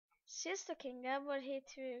Sziasztok, én Gábor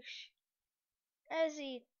hétfős. Ez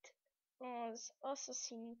itt az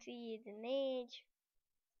Assassin's Creed 4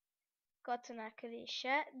 katonák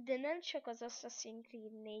ölése, de nem csak az Assassin's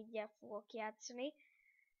Creed 4-jel fogok játszani,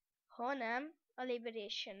 hanem a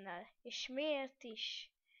Liberationnel. És miért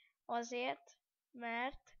is? Azért,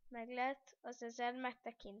 mert meglett az 1000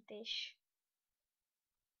 megtekintés.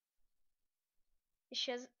 És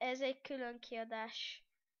ez egy külön kiadás.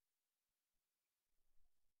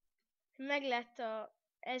 Meglett a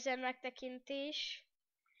 1000 megtekintés,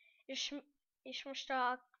 és most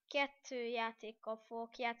a 2 játékkal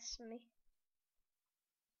fogok játszani.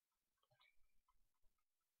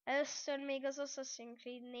 Először még az Assassin's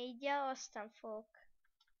Creed 4-jel, aztán fogok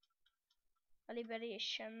a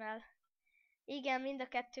Liberationnel. Igen, mind a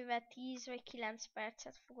kettővel 10 vagy 9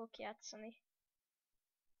 percet fogok játszani.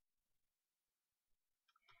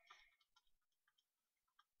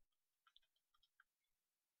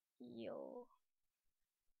 Jó.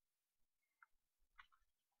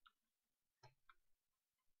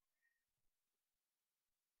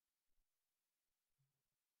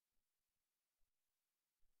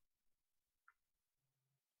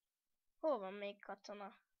 Hol van még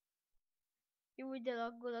katona? Jó, de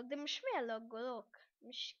laggolok. De most miért laggolok?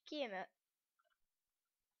 Most kéne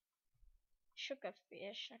sok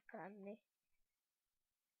FPS-nek lenni.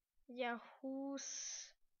 Ilyen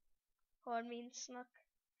 20-30-nak.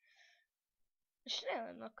 És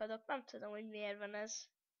nagyon akadok, nem tudom, hogy miért van ez.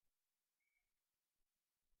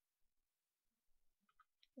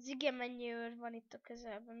 Az igen mennyi őr van itt a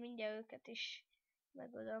közelben, mindjárt őket is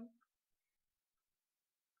megadom.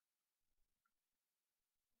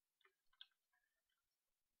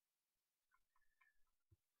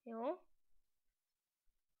 Jó.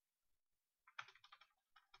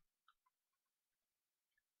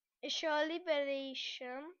 És a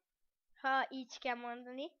Liberation, ha így kell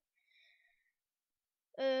mondani,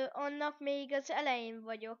 annak még az elején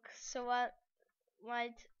vagyok, szóval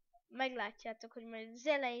majd meglátjátok, hogy majd az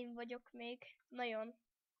elején vagyok még, nagyon.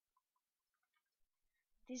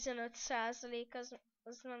 15%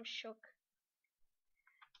 az nem sok.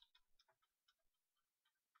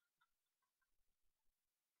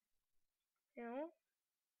 Jó.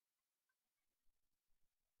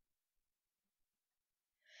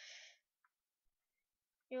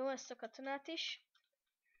 Jó, ezt a katonát is.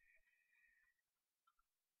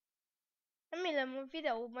 Remélem a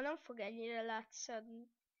videóban nem fog ennyire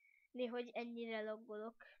látszani, hogy ennyire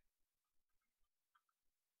laggolok.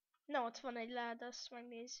 Na, ott van egy láda, azt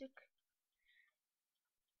megnézzük.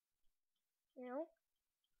 Jó.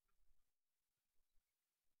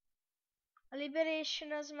 A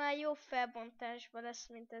Liberation az már jó felbontásban lesz,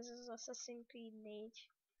 mint ez az Assassin's Creed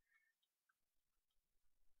 4.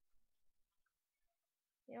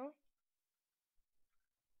 Jó.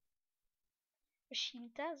 Most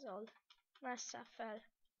hintázol? Másszál fel.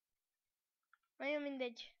 Nagyon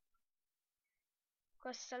mindegy.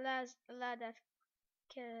 Akkor azt a ládát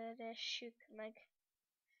keressük meg.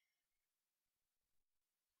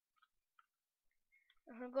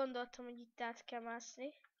 Gondoltam, hogy itt át kell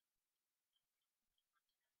mászni.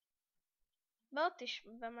 De ott is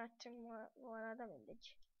bemettünk volna, de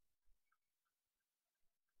mindegy.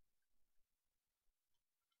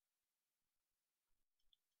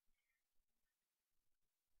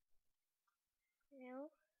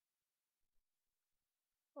 Jó.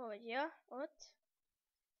 Hogy, ja, ott.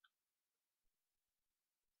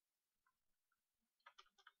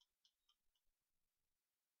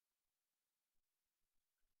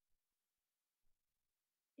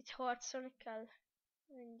 Itt harcolni kell.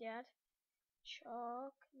 Mindjárt.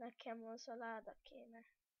 Csak nekem az a láda kéne.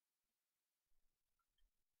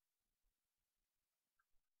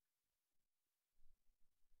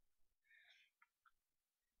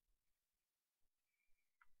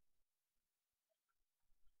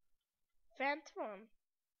 Fent van?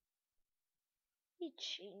 Itt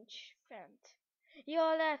sincs fent.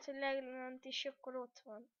 Ja, lehet, hogy leglent is, akkor ott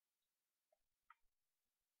van.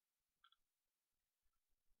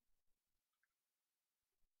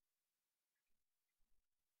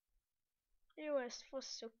 Jó, ezt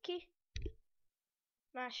fosszuk ki.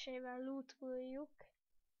 Másével lootoljuk.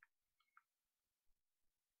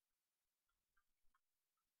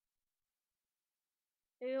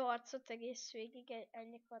 Ő harcot egész végig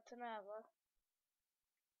ennyi katonával.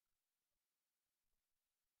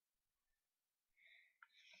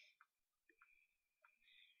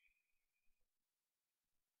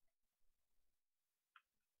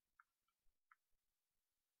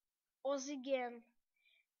 Az igen.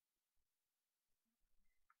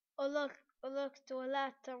 Alaktól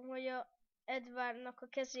láttam, hogy a Edwardnak a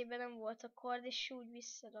kezében nem volt a kard, és úgy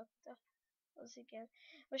visszarakta. Az igen.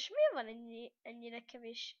 Most miért van ennyire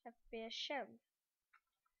kevés FPS-em?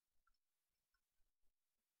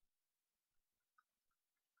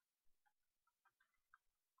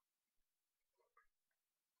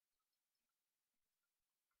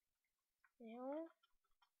 Jó.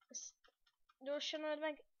 Ezt gyorsan old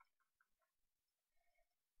meg.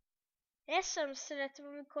 Ezt nem szeretem,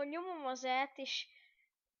 amikor nyomom az E-t, és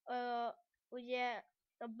ugye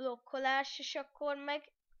a blokkolás, és akkor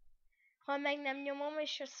meg, ha meg nem nyomom,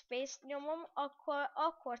 és a space-t nyomom,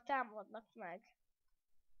 akkor támadnak meg.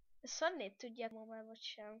 Ezt honnét tudják ma már, vagy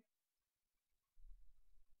sem.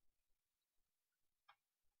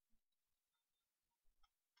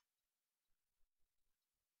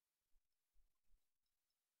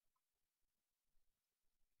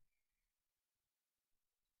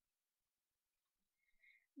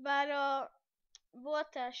 Bár a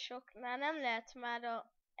voltásoknál nem lehet már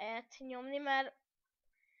a E-t nyomni, mert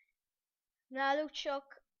náluk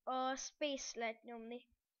csak a space lehet nyomni.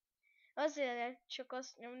 Azért lehet csak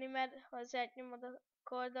azt nyomni, mert ha az E-t nyomod a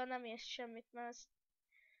karddal, nem érsz semmit, mert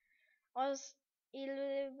az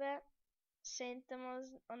élőben szerintem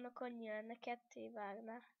annak annyi lenne, ketté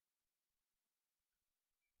vágná.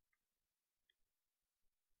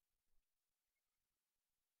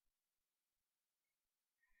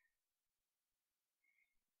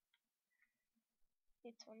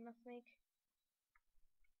 Itt vannak még.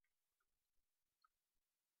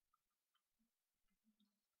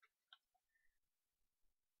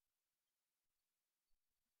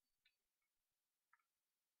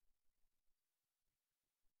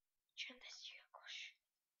 Csendes gyilkos.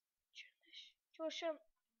 Csendes. Gyorsan.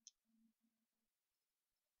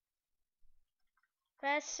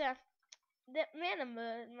 Persze. De miért nem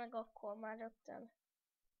ölöd meg akkor már rögtön?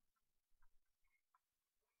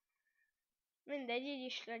 Mindegy, így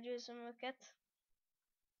is legyőzöm őket.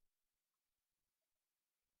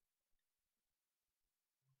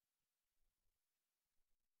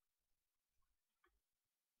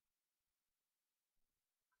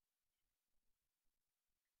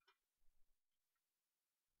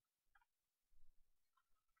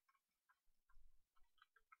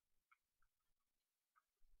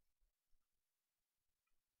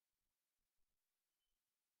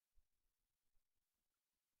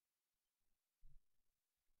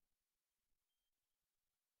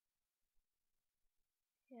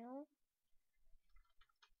 Jó.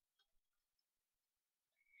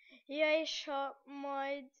 Ja, és ha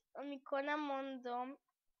majd, amikor nem mondom,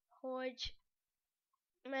 hogy...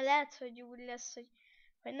 Mert lehet, hogy úgy lesz,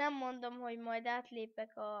 hogy nem mondom, hogy majd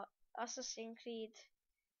átlépek a Assassin's Creed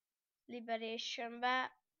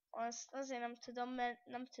Liberationbe, azt azért nem tudom, mert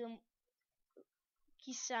nem tudom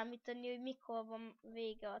kiszámítani, hogy mikor van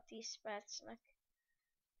vége a 10 percnek.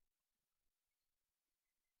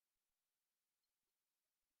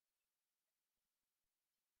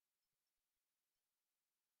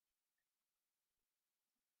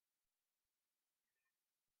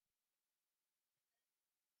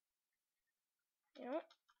 Jó.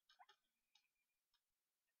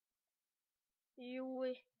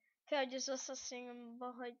 Júj. Kell, hogy az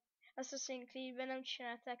Assassin's Creed-ben nem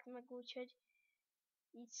csinálták meg úgy, hogy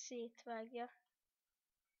így szétvágja.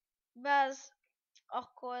 Bár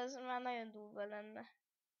akkor az már nagyon durva lenne.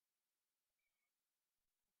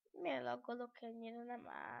 Miért laggolok ennyire? Nem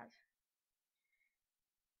áll.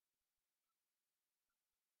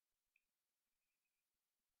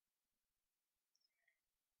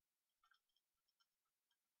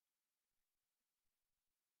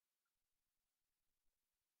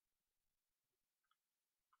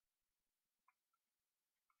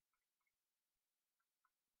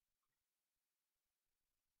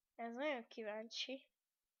 Ez nagyon kíváncsi.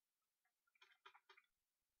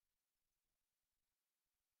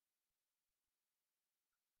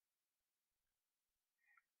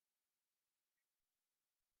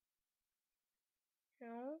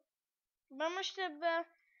 Jó. De most ebben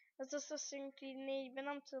az Assassin's Creed 4-ben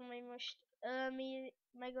nem tudom, hogy most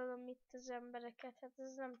megölöm itt az embereket, hát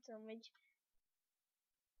ez nem tudom, hogy...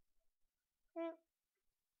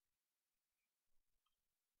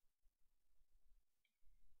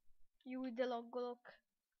 Júj, de laggolok.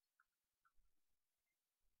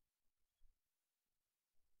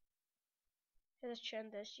 Ez a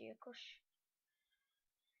csendes gyilkos.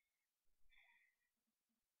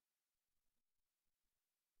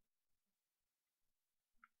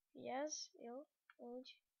 Yes, jó,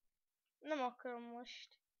 úgy. Nem akarom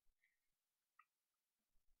most.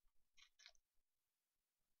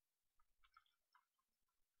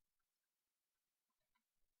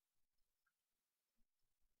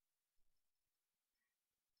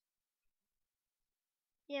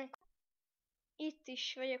 Ilyen itt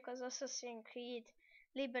is vagyok az Assassin's Creed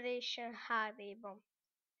Liberation HD-ban.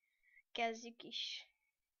 Kezdjük is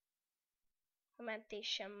a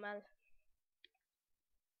mentésemmel.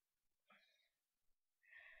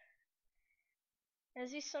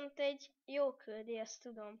 Ez viszont egy jó küldi, ezt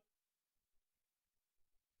tudom.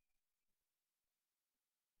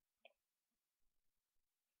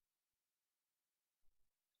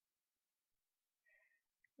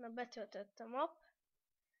 Na, betöltött a map.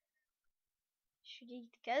 És ugye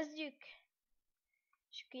itt kezdjük.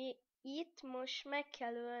 És itt most meg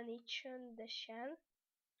kell ölni csöndesen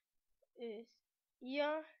őt.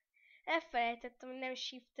 Ja, elfelejtettem, hogy nem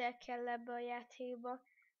shift-tel kell ebbe a játékba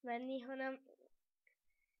menni, hanem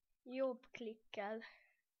jobb klikkel.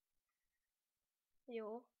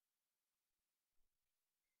 Jó.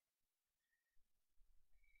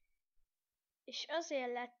 És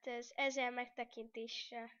azért lett ez 1000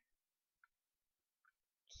 megtekintésre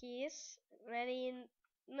kész, mert én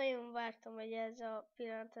nagyon vártam, hogy ez a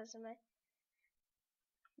pillanat ez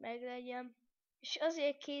meglegyen. És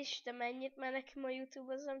azért késtem ennyit, mert nekem a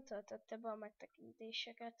YouTube az nem töltötte be a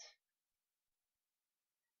megtekintéseket.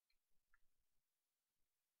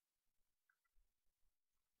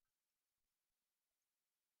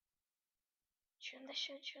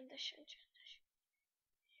 Csöndesen.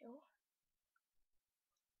 Jó.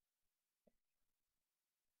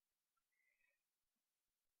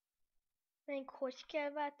 Még hogy kell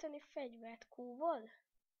váltani fegyvert? Q-val?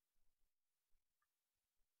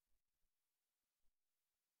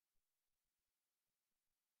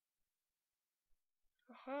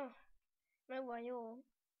 Aha. Megvan, jó.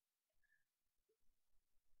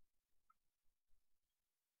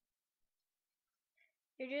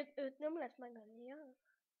 Őt nem lehet megölni, ja?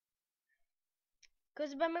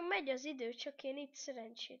 Közben meg megy az idő, csak én itt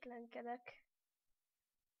szerencsétlenkedek.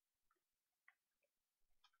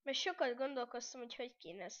 Mert sokat gondolkoztam, hogy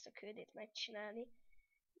kéne ezt a küldét megcsinálni.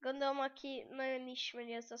 Gondolom, aki nagyon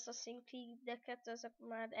ismeri az Assassin's Creed-eket, azok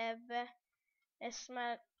már ezt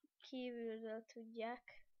már kívülről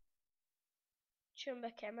tudják.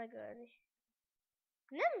 Csömbbe kell megölni.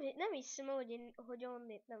 Nem hiszem, hogy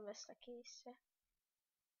onnét nem vesznek észre.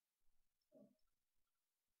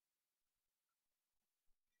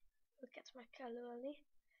 Őket meg kell ölni.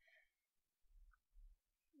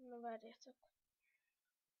 Na várjatok.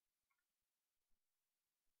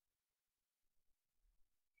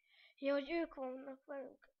 Ja, hogy ők vannak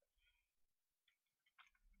velünk.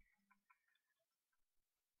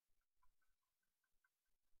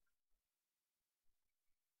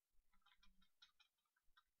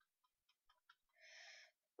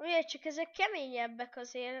 Ugye, csak ezek keményebbek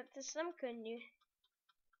azért, ez nem könnyű.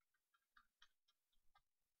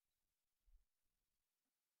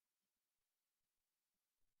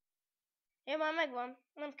 Ja, már megvan,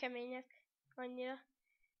 nem kemények annyira.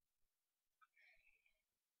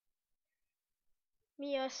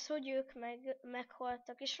 Mi az, hogy ők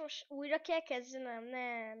meghaltak, és most újra kell kezdenem?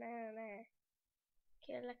 Ne.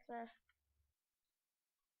 Kérlek, ne.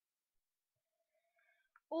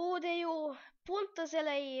 Ó, de jó, pont az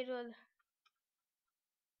elejéről.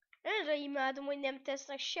 Erre imádom, hogy nem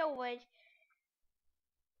tesznek sehova egy...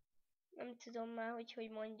 Nem tudom már, hogy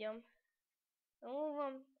mondjam. Jó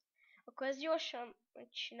van. Akkor ezt gyorsan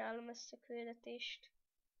megcsinálom, ezt a küldetést.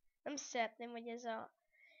 Nem szeretném, hogy ez a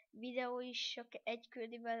videó is csak egy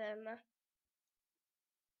küldiben lenne.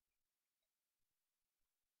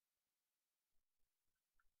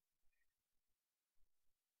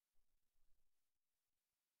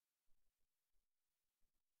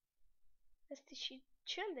 Ezt is így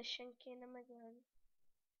csöndesen kéne megölni.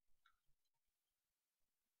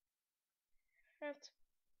 Hát,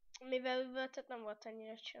 mivel üvöltött, nem volt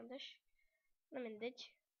annyira csöndes. Na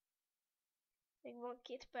mindegy. Még van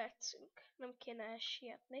 2 percünk. Nem kéne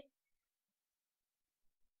elsietni.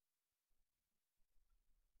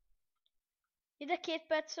 Ide 2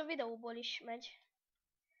 perc a videóból is megy.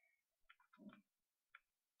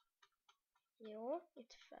 Jó,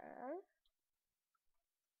 itt fel.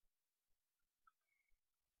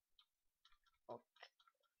 Ok.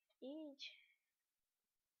 Így.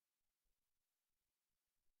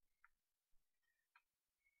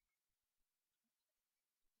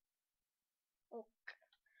 Ok.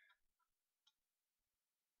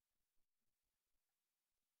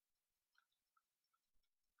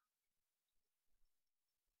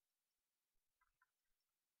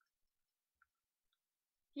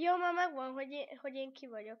 Jó, már megvan, hogy én ki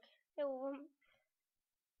vagyok. Jó van.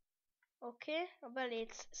 Oké, a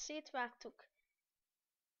belét szétvágtuk.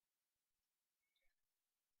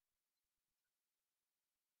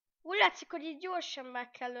 Úgy látszik, hogy itt gyorsan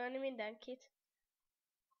meg kell ölni mindenkit.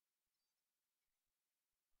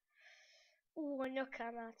 A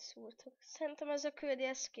nyakán átszúrtak. Szerintem ez a küldi,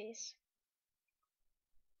 ez kész.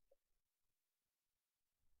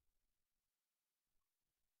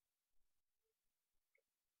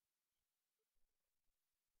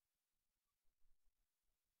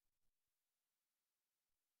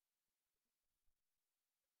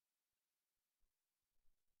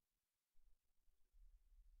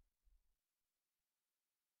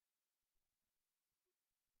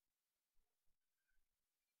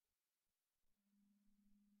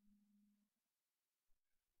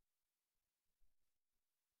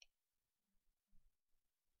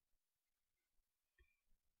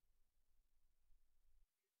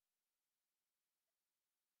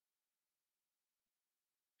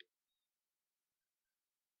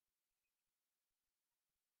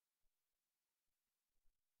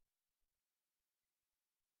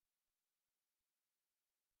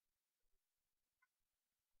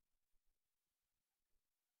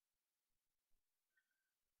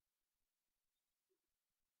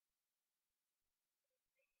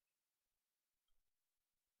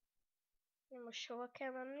 Most hova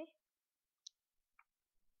kell menni?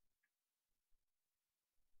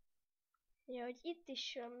 Ja, hogy itt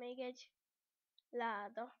is jön még egy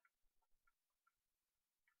láda.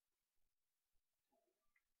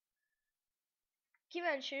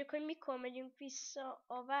 Kíváncsi vagyok, hogy mikor megyünk vissza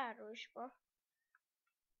a városba.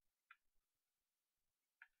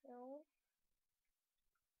 Jó.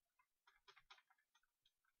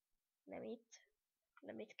 Nem itt.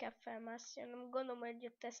 Nem itt kell felmászni, hanem gondolom, hogy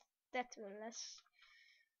ott ez tetőn lesz.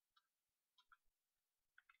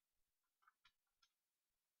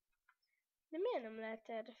 De miért nem lehet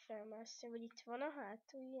erre felmászni? Vagy itt van a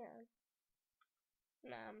hátulján?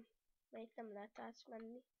 Nem. Mert itt nem lehet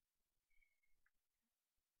átmenni.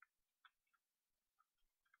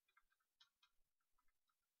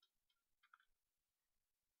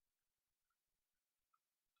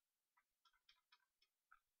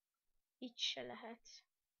 Itt se lehet.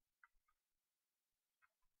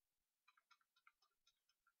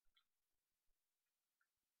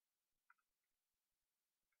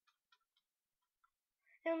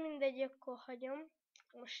 Jó, mindegy, akkor hagyom.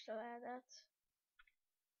 Most a ládát.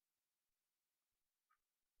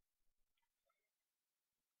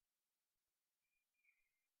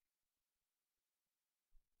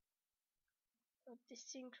 Ott is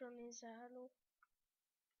szinkronizáló.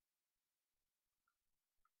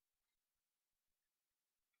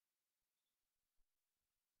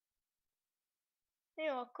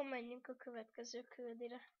 Jó, akkor menjünk a következő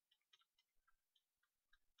küldire.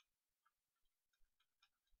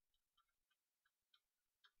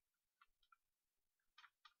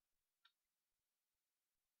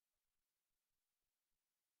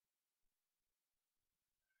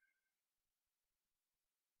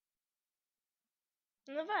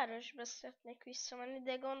 Na, városba szeretnék visszamenni,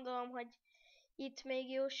 de gondolom, hogy itt még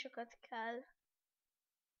jó sokat kell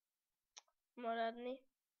maradni.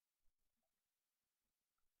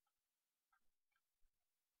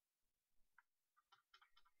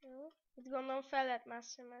 Jó, itt gondolom fel lehet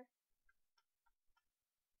mászni meg.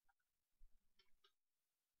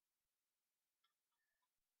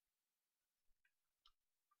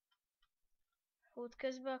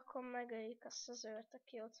 Útközben akkor megöljük azt az őrt,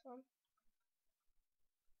 aki ott van.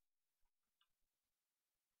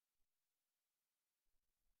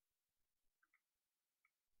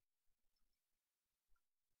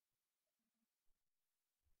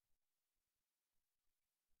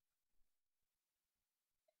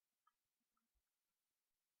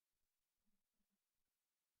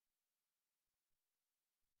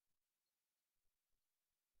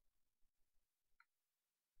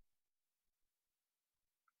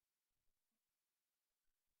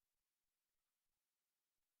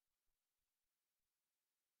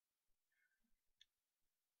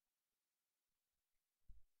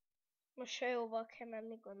 Most hajóval kell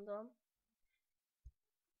menni, gondolom.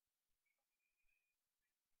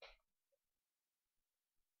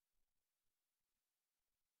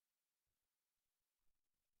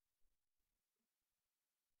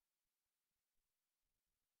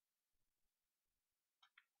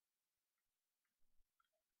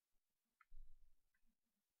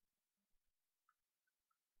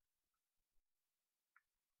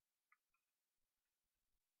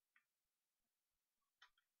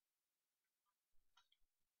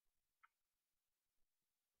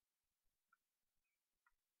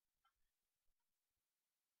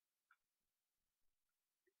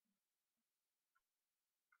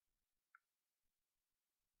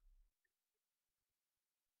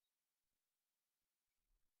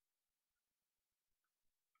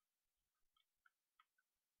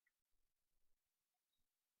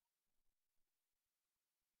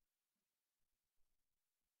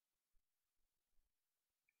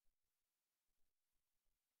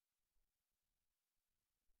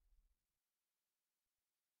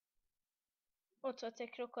 Ott volt egy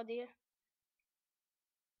krokodil.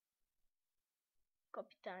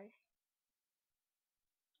 Kapitány.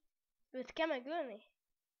 Őt kell megölni?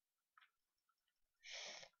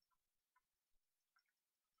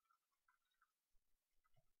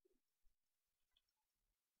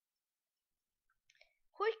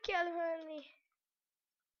 Hogy kell ölni?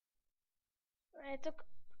 Várjátok.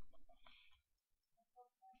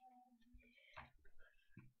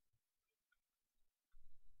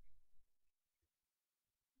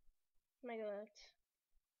 Megölt.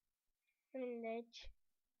 Mindegy.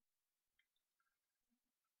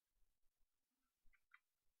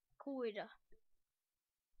 Újra.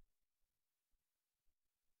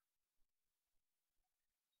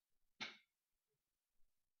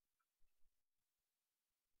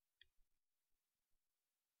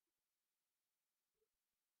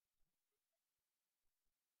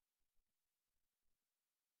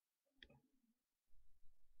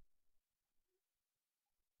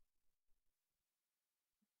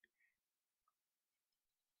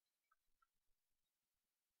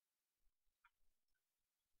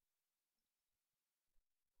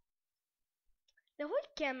 De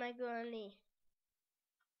hogy kell megölni?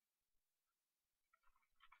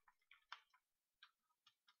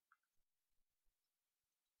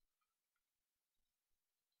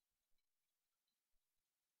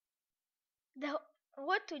 De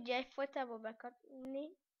hogy tudja egyfolytában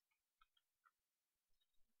bekapni?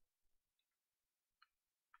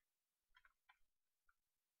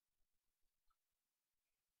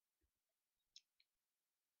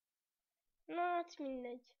 Na hát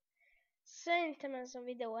mindegy. Szerintem ez a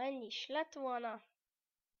videó ennyi is lett volna.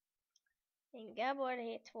 Én Gábor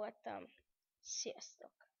 7 voltam.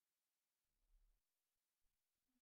 Sziasztok!